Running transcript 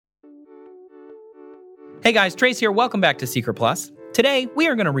Hey guys, Trace here. Welcome back to Seeker Plus. Today, we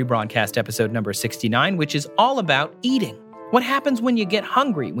are going to rebroadcast episode number 69, which is all about eating. What happens when you get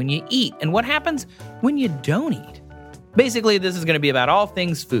hungry, when you eat, and what happens when you don't eat. Basically, this is going to be about all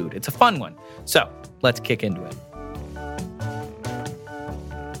things food. It's a fun one. So, let's kick into it.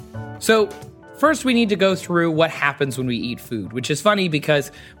 So, first we need to go through what happens when we eat food, which is funny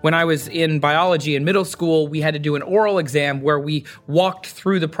because when I was in biology in middle school, we had to do an oral exam where we walked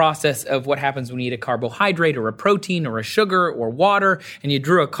through the process of what happens when you eat a carbohydrate or a protein or a sugar or water, and you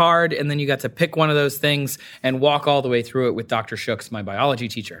drew a card, and then you got to pick one of those things and walk all the way through it with Dr. Shooks, my biology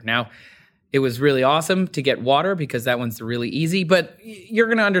teacher. Now, it was really awesome to get water because that one's really easy, but you're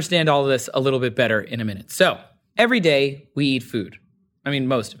going to understand all of this a little bit better in a minute. So, every day we eat food. I mean,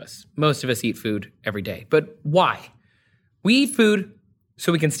 most of us eat food every day. But why? We eat food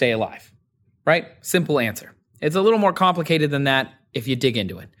so we can stay alive, right? Simple answer. It's a little more complicated than that if you dig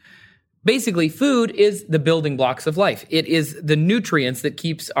into it. Basically, food is the building blocks of life. It is the nutrients that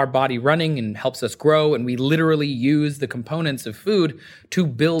keeps our body running and helps us grow, and we literally use the components of food to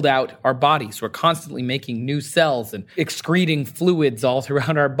build out our bodies. We're constantly making new cells and excreting fluids all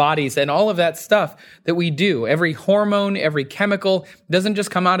throughout our bodies, and all of that stuff that we do. Every hormone, every chemical doesn't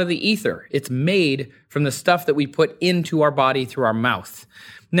just come out of the ether. It's made from the stuff that we put into our body through our mouth.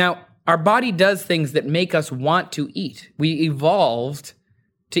 Now, our body does things that make us want to eat. We evolved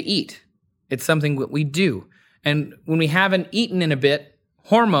to eat. It's something that we do. And when we haven't eaten in a bit,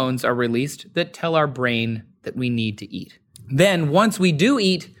 hormones are released that tell our brain that we need to eat. Then once we do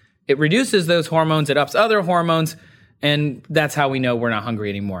eat, it reduces those hormones, it ups other hormones, and that's how we know we're not hungry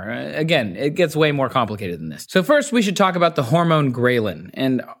anymore. Again, it gets way more complicated than this. So first, we should talk about the hormone ghrelin.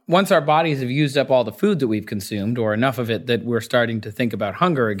 And once our bodies have used up all the food that we've consumed, or enough of it that we're starting to think about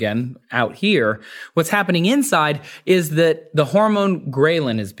hunger again out here, what's happening inside is that the hormone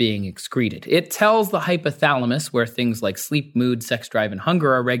ghrelin is being excreted. It tells the hypothalamus, where things like sleep, mood, sex drive, and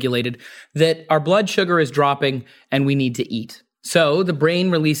hunger are regulated, that our blood sugar is dropping and we need to eat. So the brain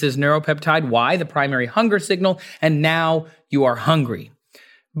releases neuropeptide Y, the primary hunger signal, and now you are hungry.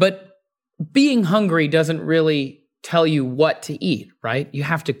 But being hungry doesn't really tell you what to eat, right? You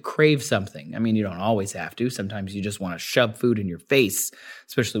have to crave something. I mean, you don't always have to. Sometimes you just want to shove food in your face,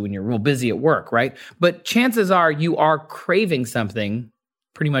 especially when you're real busy at work, right? But chances are you are craving something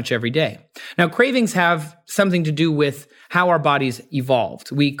pretty much every day. Now, cravings have something to do with how our bodies evolved.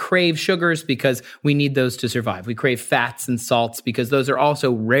 We crave sugars because we need those to survive. We crave fats and salts because those are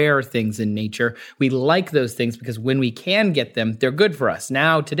also rare things in nature. We like those things because when we can get them, they're good for us.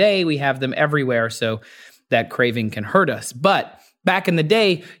 Now, today, we have them everywhere, so that craving can hurt us. But back in the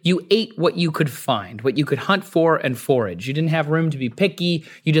day, you ate what you could find, what you could hunt for and forage. You didn't have room to be picky.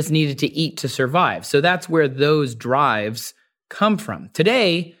 You just needed to eat to survive. So that's where those drives come from.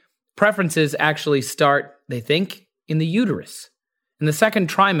 Today, preferences actually start, they think, in the uterus. In the second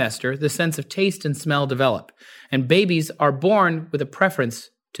trimester, the sense of taste and smell develop, and babies are born with a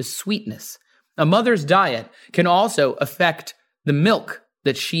preference to sweetness. A mother's diet can also affect the milk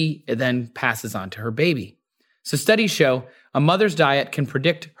that she then passes on to her baby. So studies show a mother's diet can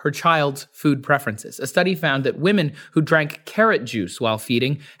predict her child's food preferences. A study found that women who drank carrot juice while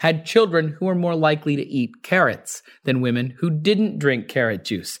feeding had children who were more likely to eat carrots than women who didn't drink carrot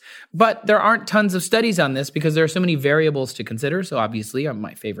juice. But there aren't tons of studies on this because there are so many variables to consider. So obviously,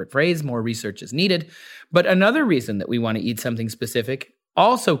 my favorite phrase, more research is needed. But another reason that we want to eat something specific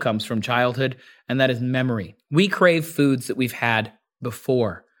also comes from childhood, and that is memory. We crave foods that we've had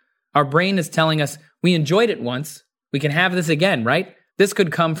before. Our brain is telling us we enjoyed it once. We can have this again, right? This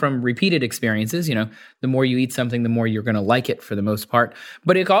could come from repeated experiences. You know, the more you eat something, the more you're going to like it for the most part.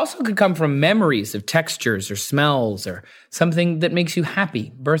 But it also could come from memories of textures or smells or something that makes you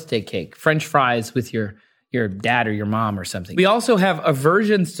happy. Birthday cake, French fries with your dad or your mom or something. We also have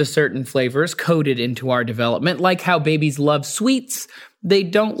aversions to certain flavors coded into our development, like how babies love sweets. They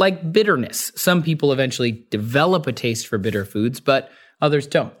don't like bitterness. Some people eventually develop a taste for bitter foods, but others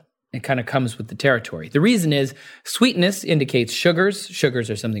don't. It kind of comes with the territory. The reason is sweetness indicates sugars. Sugars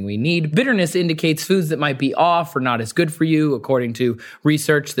are something we need. Bitterness indicates foods that might be off or not as good for you, according to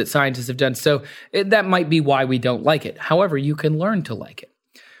research that scientists have done. So that might be why we don't like it. However, you can learn to like it.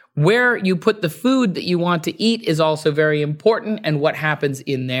 Where you put the food that you want to eat is also very important, and what happens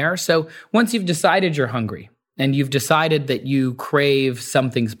in there. So once you've decided you're hungry and you've decided that you crave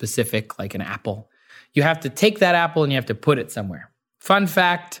something specific, like an apple, you have to take that apple and you have to put it somewhere. Fun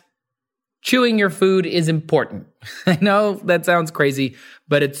fact, chewing your food is important. I know that sounds crazy,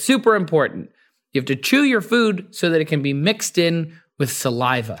 but it's super important. You have to chew your food so that it can be mixed in with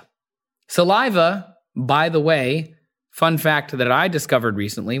saliva. Saliva, by the way, Fun fact that I discovered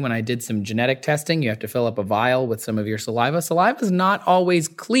recently when I did some genetic testing, you have to fill up a vial with some of your saliva. Saliva is not always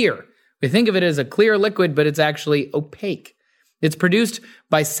clear. We think of it as a clear liquid, but it's actually opaque. It's produced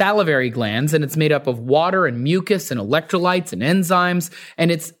by salivary glands, and it's made up of water and mucus and electrolytes and enzymes,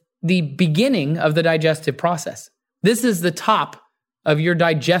 and it's the beginning of the digestive process. This is the top of your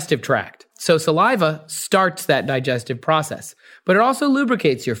digestive tract. So saliva starts that digestive process, but it also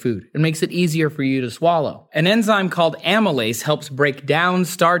lubricates your food and makes it easier for you to swallow. An enzyme called amylase helps break down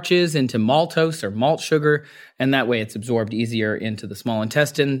starches into maltose or malt sugar, and that way it's absorbed easier into the small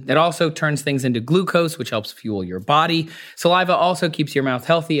intestine. It also turns things into glucose, which helps fuel your body. Saliva also keeps your mouth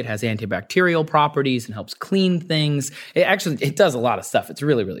healthy. It has antibacterial properties and helps clean things. It does a lot of stuff. It's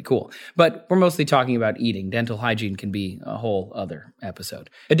really, really cool. But we're mostly talking about eating. Dental hygiene can be a whole other episode.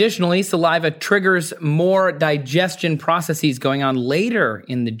 Additionally, saliva triggers more digestion processes going on later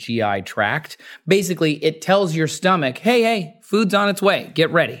in the GI tract. Basically, it tells your stomach, hey, food's on its way. Get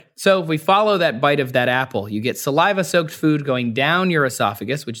ready. So if we follow that bite of that apple, you get saliva-soaked food going down your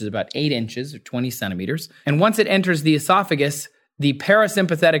esophagus, which is about 8 inches or 20 centimeters. And once it enters the esophagus, the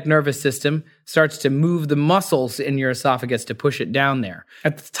parasympathetic nervous system starts to move the muscles in your esophagus to push it down there.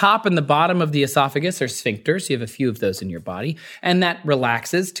 At the top and the bottom of the esophagus are sphincters. You have a few of those in your body. And that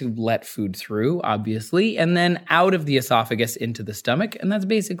relaxes to let food through, obviously, and then out of the esophagus into the stomach. And that's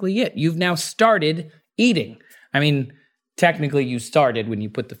basically it. You've now started eating. I mean, technically you started when you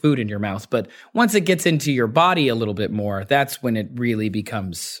put the food in your mouth, but once it gets into your body a little bit more, that's when it really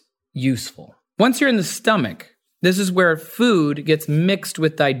becomes useful. Once you're in the stomach, this is where food gets mixed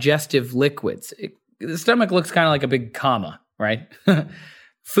with digestive liquids. The stomach looks kind of like a big comma, right?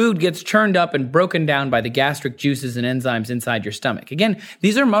 Food gets churned up and broken down by the gastric juices and enzymes inside your stomach. Again,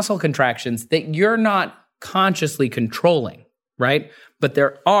 these are muscle contractions that you're not consciously controlling, right? But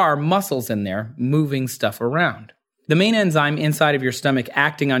there are muscles in there moving stuff around. The main enzyme inside of your stomach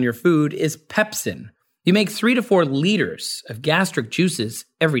acting on your food is pepsin. You make 3 to 4 liters of gastric juices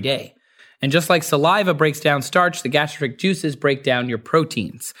every day. And just like saliva breaks down starch, the gastric juices break down your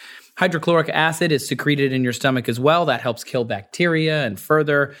proteins. Hydrochloric acid is secreted in your stomach as well. That helps kill bacteria and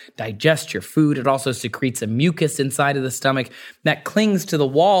further digest your food. It also secretes a mucus inside of the stomach that clings to the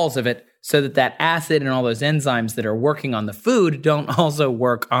walls of it so that acid and all those enzymes that are working on the food don't also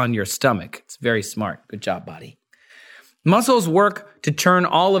work on your stomach. It's very smart. Good job, body. Muscles work to turn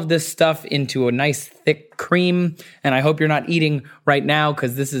all of this stuff into a nice thick cream, and I hope you're not eating right now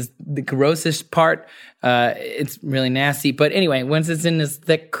because this is the grossest part. It's really nasty, but anyway, once it's in this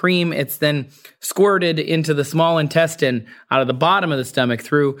thick cream, it's then squirted into the small intestine out of the bottom of the stomach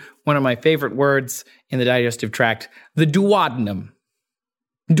through one of my favorite words in the digestive tract, the duodenum.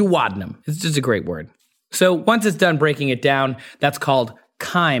 Duodenum. It's just a great word. So once it's done breaking it down, that's called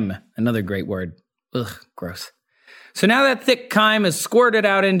chyme, another great word. Ugh, gross. So now that thick chyme is squirted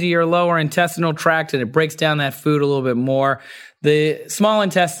out into your lower intestinal tract and it breaks down that food a little bit more. The small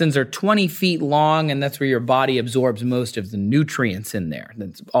intestines are 20 feet long, and that's where your body absorbs most of the nutrients in there.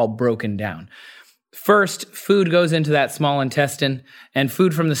 That's all broken down. First, food goes into that small intestine, and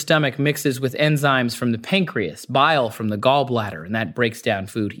food from the stomach mixes with enzymes from the pancreas, bile from the gallbladder, and that breaks down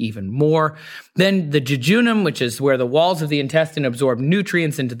food even more. Then the jejunum, which is where the walls of the intestine absorb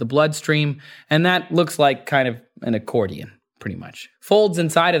nutrients into the bloodstream, and that looks like kind of an accordion, pretty much. Folds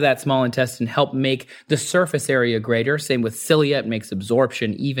inside of that small intestine help make the surface area greater. Same with cilia, it makes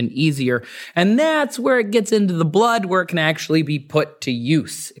absorption even easier. And that's where it gets into the blood, where it can actually be put to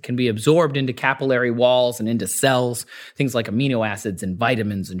use. It can be absorbed into capillary walls and into cells, things like amino acids and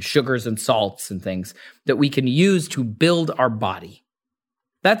vitamins and sugars and salts and things that we can use to build our body.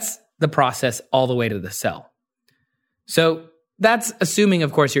 That's the process all the way to the cell. So that's assuming,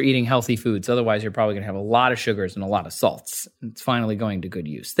 of course, you're eating healthy foods. Otherwise, you're probably going to have a lot of sugars and a lot of salts. It's finally going to good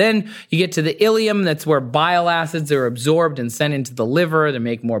use. Then you get to the ileum. That's where bile acids are absorbed and sent into the liver to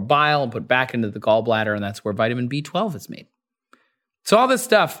make more bile and put back into the gallbladder, and that's where vitamin B12 is made. So all this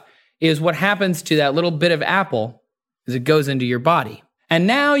stuff is what happens to that little bit of apple as it goes into your body. And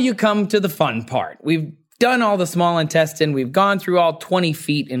now you come to the fun part. We've done all the small intestine. We've gone through all 20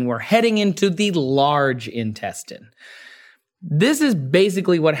 feet, and we're heading into the large intestine. This is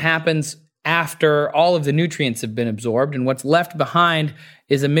basically what happens after all of the nutrients have been absorbed, and what's left behind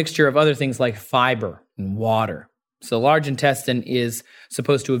is a mixture of other things like fiber and water. So large intestine is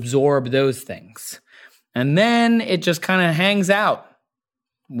supposed to absorb those things. And then it just kind of hangs out.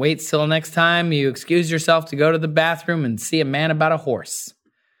 Waits till next time you excuse yourself to go to the bathroom and see a man about a horse.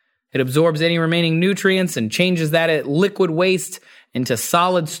 It absorbs any remaining nutrients and changes that liquid waste into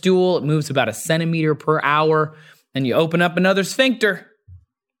solid stool. It moves about 1 centimeter per hour. Then you open up another sphincter,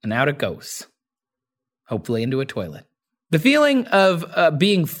 and out it goes. Hopefully into a toilet. The feeling of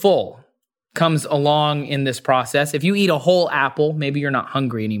being full comes along in this process. If you eat a whole apple, maybe you're not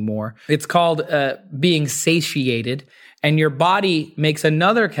hungry anymore. It's called being satiated. And your body makes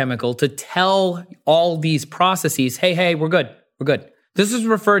another chemical to tell all these processes, hey, we're good. This is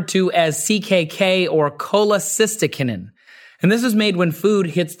referred to as CKK or cholecystokinin. And this is made when food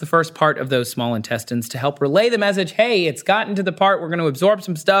hits the first part of those small intestines to help relay the message, hey, it's gotten to the part, we're going to absorb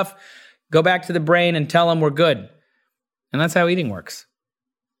some stuff, go back to the brain and tell them we're good. And that's how eating works.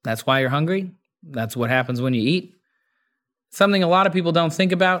 That's why you're hungry. That's what happens when you eat. Something a lot of people don't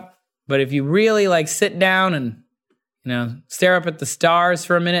think about, but if you really sit down and stare up at the stars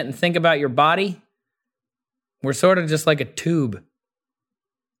for a minute and think about your body, we're sort of just like a tube.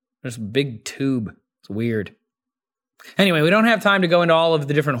 There's a big tube. It's weird. Anyway, we don't have time to go into all of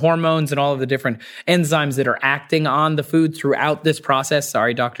the different hormones and all of the different enzymes that are acting on the food throughout this process.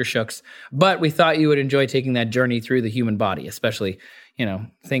 Sorry, Dr. Shooks. But we thought you would enjoy taking that journey through the human body, especially,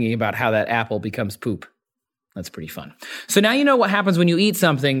 thinking about how that apple becomes poop. That's pretty fun. So now you know what happens when you eat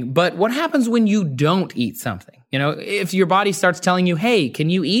something, but what happens when you don't eat something? If your body starts telling you, hey, can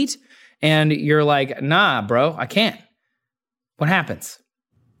you eat? And you're like, nah, bro, I can't. What happens?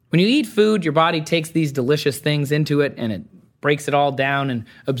 When you eat food, your body takes these delicious things into it and it breaks it all down and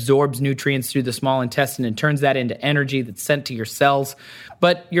absorbs nutrients through the small intestine and turns that into energy that's sent to your cells.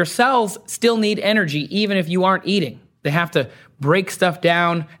 But your cells still need energy even if you aren't eating. They have to break stuff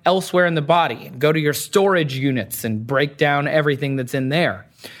down elsewhere in the body and go to your storage units and break down everything that's in there.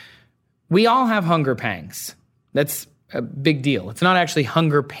 We all have hunger pangs. That's a big deal. It's not actually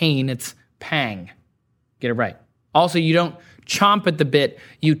hunger pain, it's pang. Get it right. Also, you don't chomp at the bit,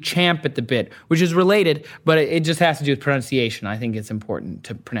 you champ at the bit, which is related, but it just has to do with pronunciation. I think it's important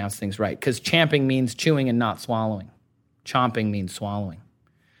to pronounce things right, because champing means chewing and not swallowing. Chomping means swallowing.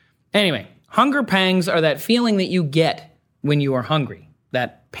 Anyway, hunger pangs are that feeling that you get when you are hungry,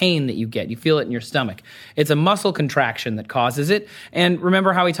 that pain that you get. You feel it in your stomach. It's a muscle contraction that causes it. And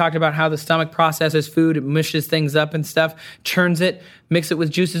remember how we talked about how the stomach processes food, it mushes things up and stuff, churns it, mixes it with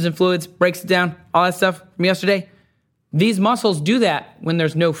juices and fluids, breaks it down, all that stuff from yesterday? These muscles do that when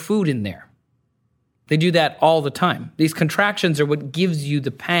there's no food in there. They do that all the time. These contractions are what gives you the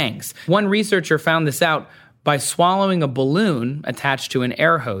pangs. One researcher found this out by swallowing a balloon attached to an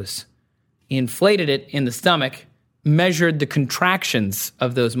air hose. He inflated it in the stomach, measured the contractions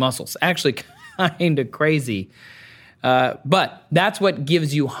of those muscles. Actually, kind of crazy. But that's what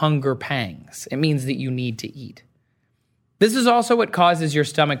gives you hunger pangs. It means that you need to eat. This is also what causes your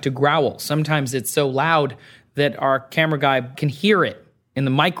stomach to growl. Sometimes it's so loud that our camera guy can hear it in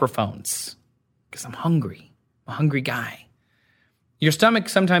the microphones. Because I'm hungry. I'm a hungry guy. Your stomach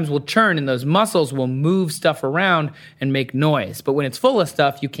sometimes will churn and those muscles will move stuff around and make noise. But when it's full of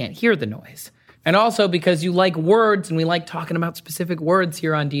stuff, you can't hear the noise. And also because you like words, and we like talking about specific words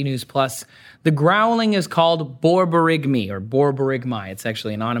here on D News Plus, the growling is called borborygmi or borborygmi. It's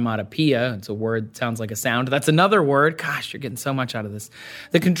actually an onomatopoeia. It's a word, sounds like a sound. That's another word. Gosh, you're getting so much out of this.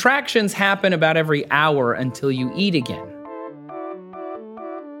 The contractions happen about every hour until you eat again.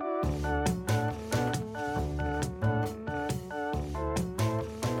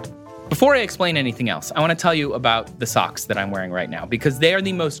 Before I explain anything else, I want to tell you about the socks that I'm wearing right now, because they are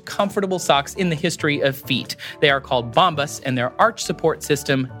the most comfortable socks in the history of feet. They are called Bombas, and their arch support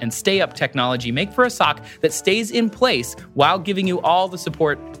system and stay-up technology make for a sock that stays in place while giving you all the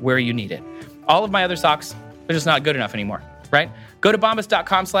support where you need it. All of my other socks are just not good enough anymore, right? Go to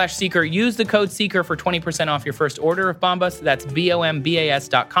bombas.com/seeker. Use the code SEEKER for 20% off your first order of Bombas. That's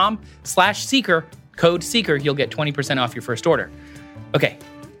bombas.com/seeker. Code SEEKER. You'll get 20% off your first order. Okay.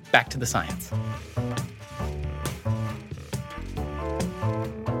 Back to the science.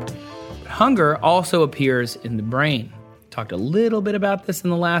 Hunger also appears in the brain. Talked a little bit about this in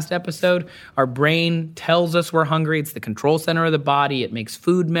the last episode. Our brain tells us we're hungry. It's the control center of the body. It makes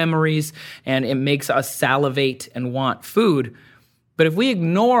food memories, and it makes us salivate and want food. But if we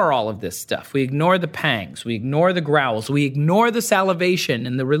ignore all of this stuff, we ignore the pangs, we ignore the growls, we ignore the salivation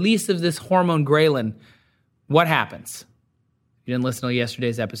and the release of this hormone ghrelin, what happens? If you didn't listen to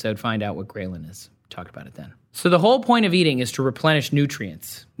yesterday's episode, find out what ghrelin is. Talked about it then. So the whole point of eating is to replenish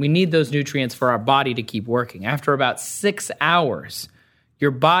nutrients. We need those nutrients for our body to keep working. After about 6 hours, your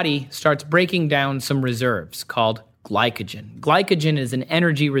body starts breaking down some reserves called glycogen. Glycogen is an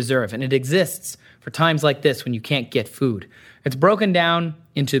energy reserve, and it exists for times like this when you can't get food. It's broken down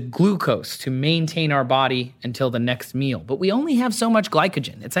into glucose to maintain our body until the next meal. But we only have so much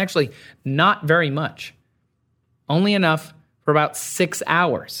glycogen. It's actually not very much. Only enough for about 6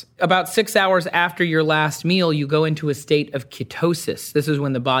 hours. About 6 hours after your last meal, you go into a state of ketosis. This is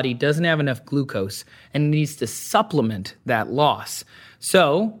when the body doesn't have enough glucose and needs to supplement that loss.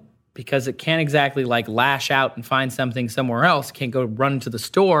 So, because it can't exactly lash out and find something somewhere else, can't go run to the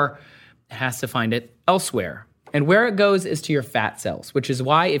store, it has to find it elsewhere. And where it goes is to your fat cells, which is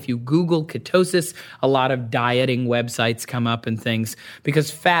why if you Google ketosis, a lot of dieting websites come up and things,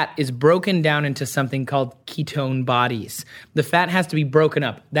 because fat is broken down into something called ketone bodies. The fat has to be broken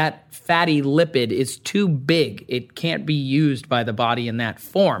up. That fatty lipid is too big. It can't be used by the body in that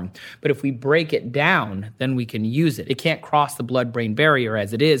form. But if we break it down, then we can use it. It can't cross the blood-brain barrier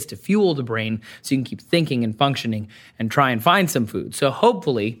as it is to fuel the brain so you can keep thinking and functioning and try and find some food. So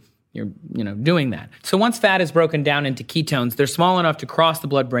hopefully you're doing that. So once fat is broken down into ketones, they're small enough to cross the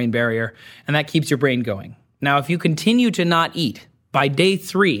blood-brain barrier, and that keeps your brain going. Now, if you continue to not eat, by day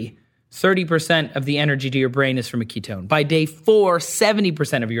 3, 30% of the energy to your brain is from a ketone. By day 4,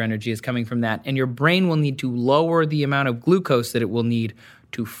 70% of your energy is coming from that, and your brain will need to lower the amount of glucose that it will need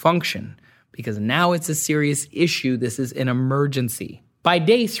to function, because now it's a serious issue. This is an emergency. By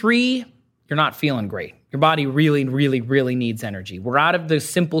day 3, you're not feeling great. Your body really, really, really needs energy. We're out of the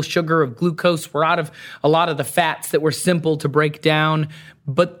simple sugar of glucose. We're out of a lot of the fats that were simple to break down.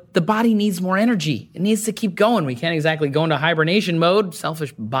 But the body needs more energy. It needs to keep going. We can't exactly go into hibernation mode.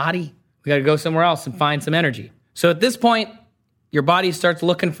 Selfish body. We got to go somewhere else and find some energy. So at this point, your body starts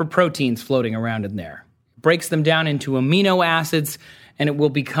looking for proteins floating around in there. It breaks them down into amino acids, and it will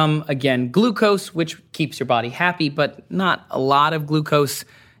become, again, glucose, which keeps your body happy, but not a lot of glucose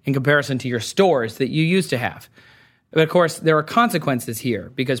in comparison to your stores that you used to have. But of course, there are consequences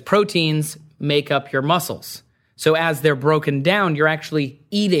here because proteins make up your muscles. So as they're broken down, you're actually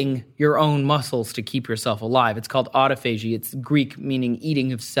eating your own muscles to keep yourself alive. It's called autophagy. It's Greek meaning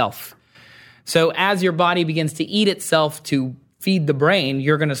eating of self. So as your body begins to eat itself to feed the brain,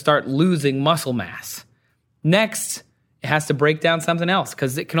 you're going to start losing muscle mass. Next, it has to break down something else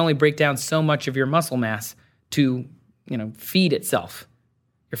because it can only break down so much of your muscle mass to, feed itself.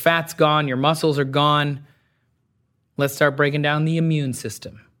 Your fat's gone, your muscles are gone. Let's start breaking down the immune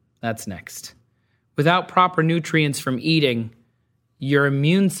system. That's next. Without proper nutrients from eating, your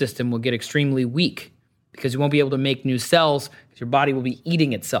immune system will get extremely weak because you won't be able to make new cells because your body will be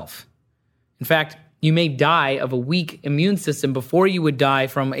eating itself. In fact, you may die of a weak immune system before you would die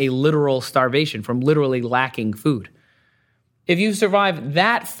from a literal starvation, from literally lacking food. If you survive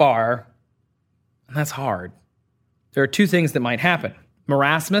that far, that's hard. There are 2 things that might happen.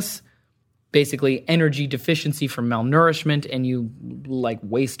 Marasmus, basically energy deficiency from malnourishment, and you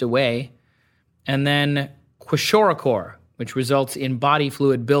waste away. And then kwashiorkor, which results in body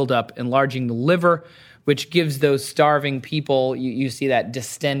fluid buildup, enlarging the liver, which gives those starving people, you see that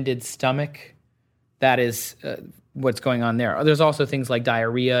distended stomach. That is what's going on there. There's also things like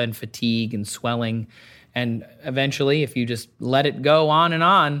diarrhea and fatigue and swelling. And eventually, if you just let it go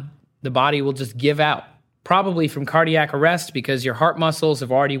on, the body will just give out. Probably from cardiac arrest because your heart muscles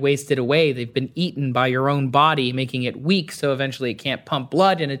have already wasted away. They've been eaten by your own body, making it weak, so eventually it can't pump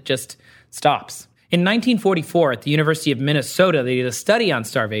blood and it just stops. In 1944, at the University of Minnesota, they did a study on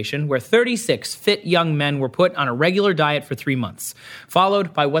starvation where 36 fit young men were put on a regular diet for 3 months,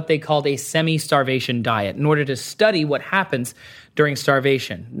 followed by what they called a semi-starvation diet in order to study what happens during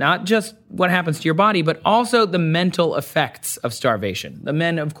starvation. Not just what happens to your body, but also the mental effects of starvation. The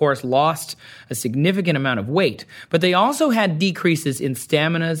men, of course, lost a significant amount of weight, but they also had decreases in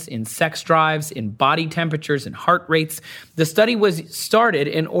staminas, in sex drives, in body temperatures, and heart rates. The study was started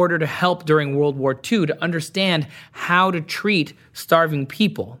in order to help during World War II to understand how to treat starving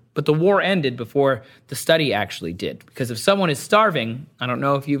people. But the war ended before the study actually did. Because if someone is starving, I don't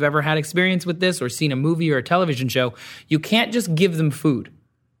know if you've ever had experience with this or seen a movie or a television show, you can't just give them food.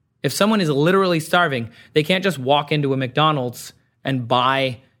 If someone is literally starving, they can't just walk into a McDonald's and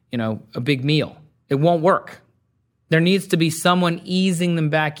buy, a big meal. It won't work. There needs to be someone easing them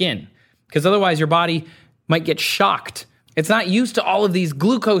back in. Because otherwise your body might get shocked. It's not used to all of these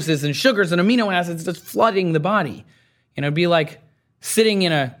glucoses and sugars and amino acids just flooding the body. It'd be like sitting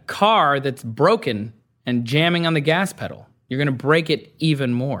in a car that's broken and jamming on the gas pedal. You're going to break it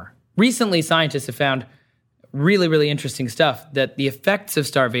even more. Recently, scientists have found really, really interesting stuff that the effects of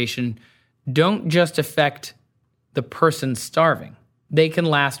starvation don't just affect the person starving. They can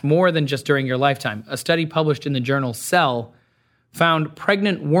last more than just during your lifetime. A study published in the journal Cell found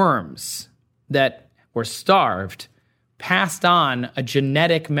pregnant worms that were starved passed on a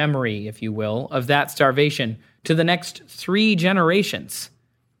genetic memory, if you will, of that starvation to the next 3 generations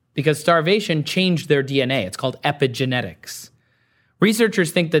because starvation changed their DNA. It's called epigenetics.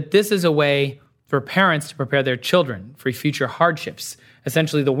 Researchers think that this is a way for parents to prepare their children for future hardships.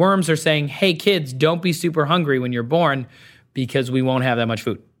 Essentially, the worms are saying, hey, kids, don't be super hungry when you're born because we won't have that much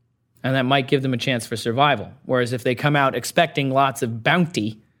food. And that might give them a chance for survival. Whereas if they come out expecting lots of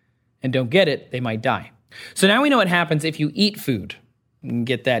bounty and don't get it, they might die. So now we know what happens if you eat food and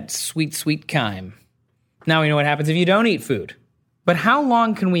get that sweet, sweet chyme. Now we know what happens if you don't eat food. But how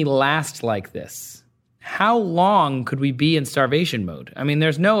long can we last like this? How long could we be in starvation mode? I mean,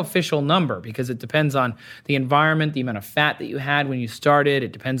 there's no official number because it depends on the environment, the amount of fat that you had when you started.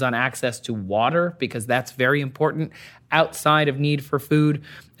 It depends on access to water because that's very important outside of need for food.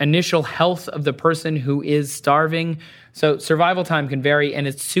 Initial health of the person who is starving. So survival time can vary, and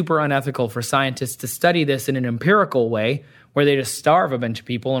it's super unethical for scientists to study this in an empirical way where they just starve a bunch of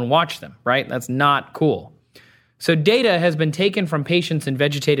people and watch them, right? That's not cool. So data has been taken from patients in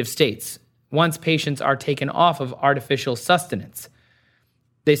vegetative states once patients are taken off of artificial sustenance.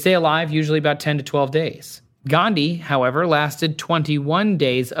 They stay alive usually about 10 to 12 days. Gandhi, however, lasted 21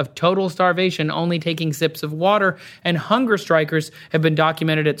 days of total starvation, only taking sips of water, and hunger strikers have been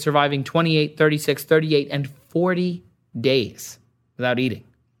documented at surviving 28, 36, 38, and 40 days without eating.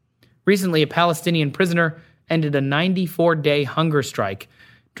 Recently, a Palestinian prisoner ended a 94-day hunger strike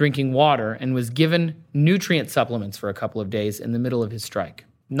drinking water and was given nutrient supplements for a couple of days in the middle of his strike.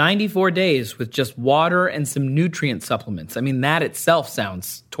 94 days with just water and some nutrient supplements. I mean, that itself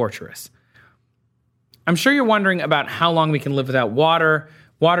sounds torturous. I'm sure you're wondering about how long we can live without water.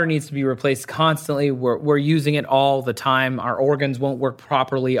 Water needs to be replaced constantly. We're using it all the time. Our organs won't work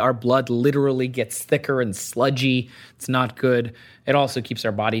properly. Our blood literally gets thicker and sludgy. It's not good. It also keeps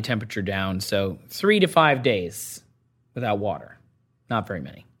our body temperature down. So 3 to 5 days without water. Not very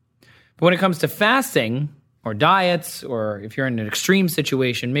many. But when it comes to fasting, or diets, or if you're in an extreme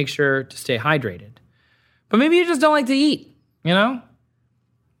situation, make sure to stay hydrated. But maybe you just don't like to eat, you know?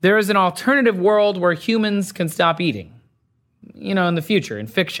 There is an alternative world where humans can stop eating, you know, in the future, in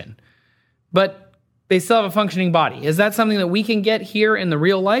fiction. But they still have a functioning body. Is that something that we can get here in the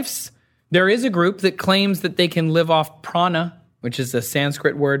real lives? There is a group that claims that they can live off prana, which is a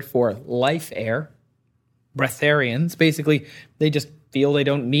Sanskrit word for life air. Breatharians, basically, they just feel they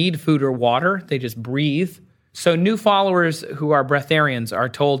don't need food or water. They just breathe. So new followers who are breatharians are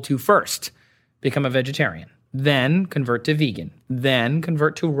told to first become a vegetarian, then convert to vegan, then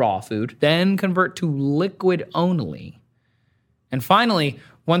convert to raw food, then convert to liquid only. And finally,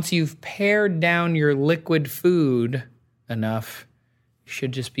 once you've pared down your liquid food enough, you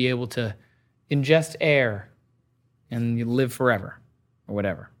should just be able to ingest air and you live forever or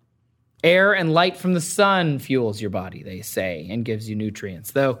whatever. Air and light from the sun fuels your body, they say, and gives you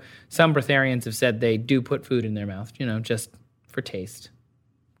nutrients. Though some breatharians have said they do put food in their mouth, you know, just for taste.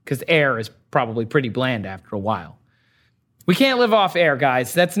 Because air is probably pretty bland after a while. We can't live off air,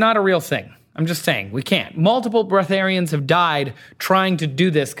 guys. That's not a real thing. I'm just saying, we can't. Multiple breatharians have died trying to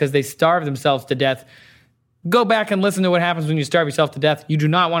do this because they starve themselves to death. Go back and listen to what happens when you starve yourself to death. You do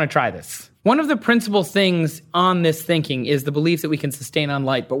not want to try this. One of the principal things on this thinking is the belief that we can sustain on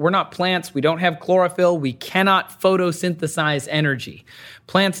light, but we're not plants, we don't have chlorophyll, we cannot photosynthesize energy.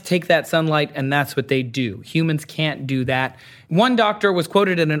 Plants take that sunlight and that's what they do. Humans can't do that. One doctor was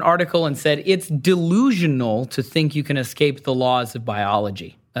quoted in an article and said, "It's delusional to think you can escape the laws of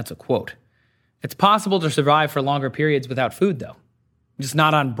biology." That's a quote. It's possible to survive for longer periods without food though. Just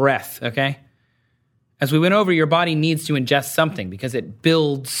not on breath, okay? As we went over, your body needs to ingest something because it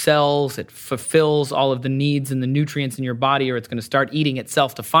builds cells, it fulfills all of the needs and the nutrients in your body, or it's going to start eating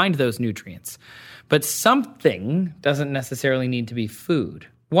itself to find those nutrients. But something doesn't necessarily need to be food.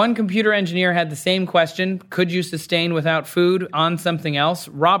 One computer engineer had the same question, could you sustain without food on something else?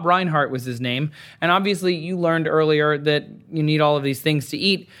 Rob Reinhardt was his name, and obviously you learned earlier that you need all of these things to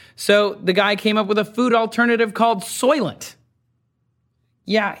eat. So the guy came up with a food alternative called Soylent.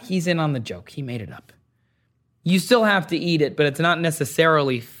 Yeah, he's in on the joke. He made it up. You still have to eat it, but it's not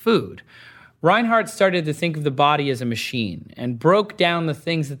necessarily food. Reinhardt started to think of the body as a machine and broke down the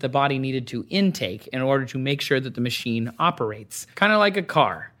things that the body needed to intake in order to make sure that the machine operates. Kind of like a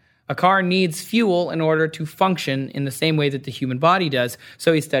car. A car needs fuel in order to function in the same way that the human body does.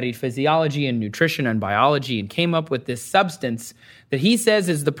 So he studied physiology and nutrition and biology and came up with this substance that he says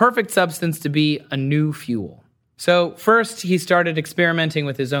is the perfect substance to be a new fuel. So first, he started experimenting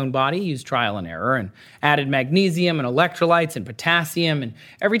with his own body, used trial and error, and added magnesium and electrolytes and potassium. And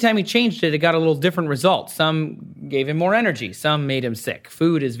every time he changed it, it got a little different result. Some gave him more energy. Some made him sick.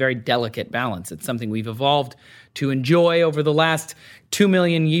 Food is very delicate balance. It's something we've evolved to enjoy over the last 2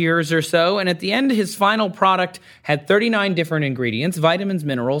 million years or so. And at the end, his final product had 39 different ingredients: vitamins,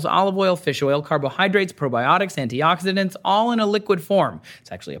 minerals, olive oil, fish oil, carbohydrates, probiotics, antioxidants, all in a liquid form.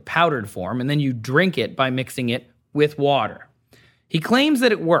 It's actually a powdered form. And then you drink it by mixing it with water. He claims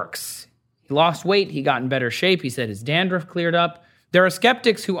that it works. He lost weight. He got in better shape. He said his dandruff cleared up. There are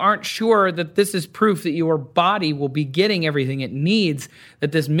skeptics who aren't sure that this is proof that your body will be getting everything it needs,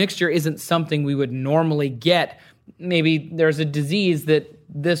 that this mixture isn't something we would normally get. Maybe there's a disease that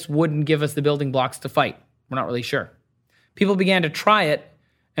this wouldn't give us the building blocks to fight. We're not really sure. People began to try it,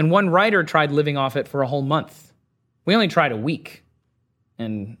 and one writer tried living off it for a whole month. We only tried a week,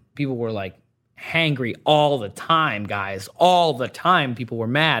 and people were like hangry all the time, guys. All the time. People were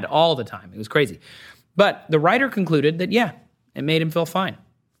mad all the time. It was crazy. But the writer concluded that, yeah, it made him feel fine.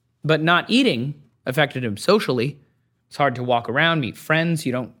 But not eating affected him socially. It's hard to walk around, meet friends.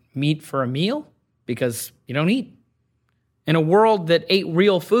 You don't meet for a meal because you don't eat. In a world that ate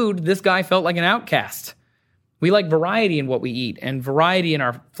real food, this guy felt like an outcast. We like variety in what we eat and variety in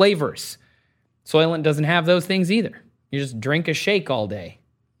our flavors. Soylent doesn't have those things either. You just drink a shake all day.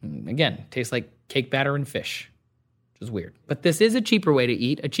 Again, tastes like cake batter and fish, which is weird. But this is a cheaper way to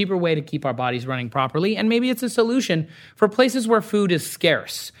eat, a cheaper way to keep our bodies running properly, and maybe it's a solution for places where food is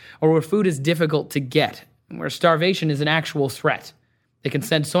scarce or where food is difficult to get, and where starvation is an actual threat. They can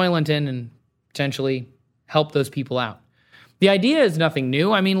send Soylent in and potentially help those people out. The idea is nothing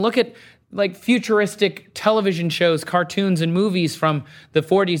new. I mean, look at like futuristic television shows, cartoons, and movies from the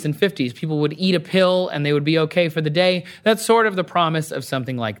 40s and 50s. People would eat a pill and they would be okay for the day. That's sort of the promise of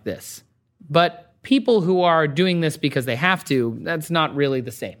something like this. But people who are doing this because they have to, that's not really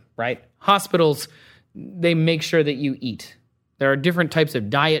the same, right? Hospitals, they make sure that you eat. There are different types of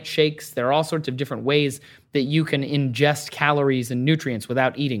diet shakes. There are all sorts of different ways that you can ingest calories and nutrients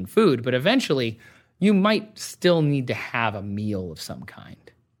without eating food. But eventually, you might still need to have a meal of some kind.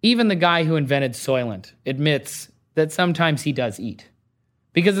 Even the guy who invented Soylent admits that sometimes he does eat.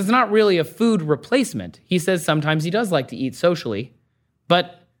 Because it's not really a food replacement. He says sometimes he does like to eat socially,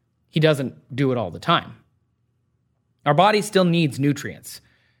 but he doesn't do it all the time. Our body still needs nutrients.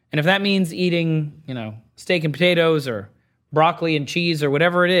 And if that means eating, steak and potatoes or broccoli and cheese or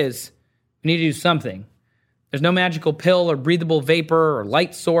whatever it is, we need to do something. There's no magical pill or breathable vapor or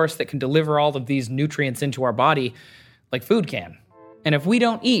light source that can deliver all of these nutrients into our body like food can. And if we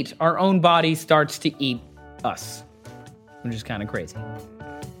don't eat, our own body starts to eat us, which is kind of crazy.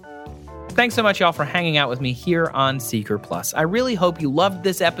 Thanks so much, y'all, for hanging out with me here on Seeker Plus. I really hope you loved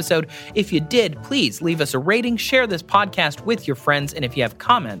this episode. If you did, please leave us a rating, share this podcast with your friends, and if you have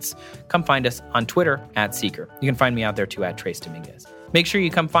comments, come find us on Twitter @Seeker. You can find me out there too @Trace Dominguez. Make sure you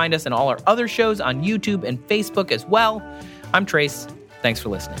come find us in all our other shows on YouTube and Facebook as well. I'm Trace. Thanks for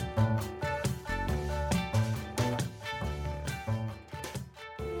listening.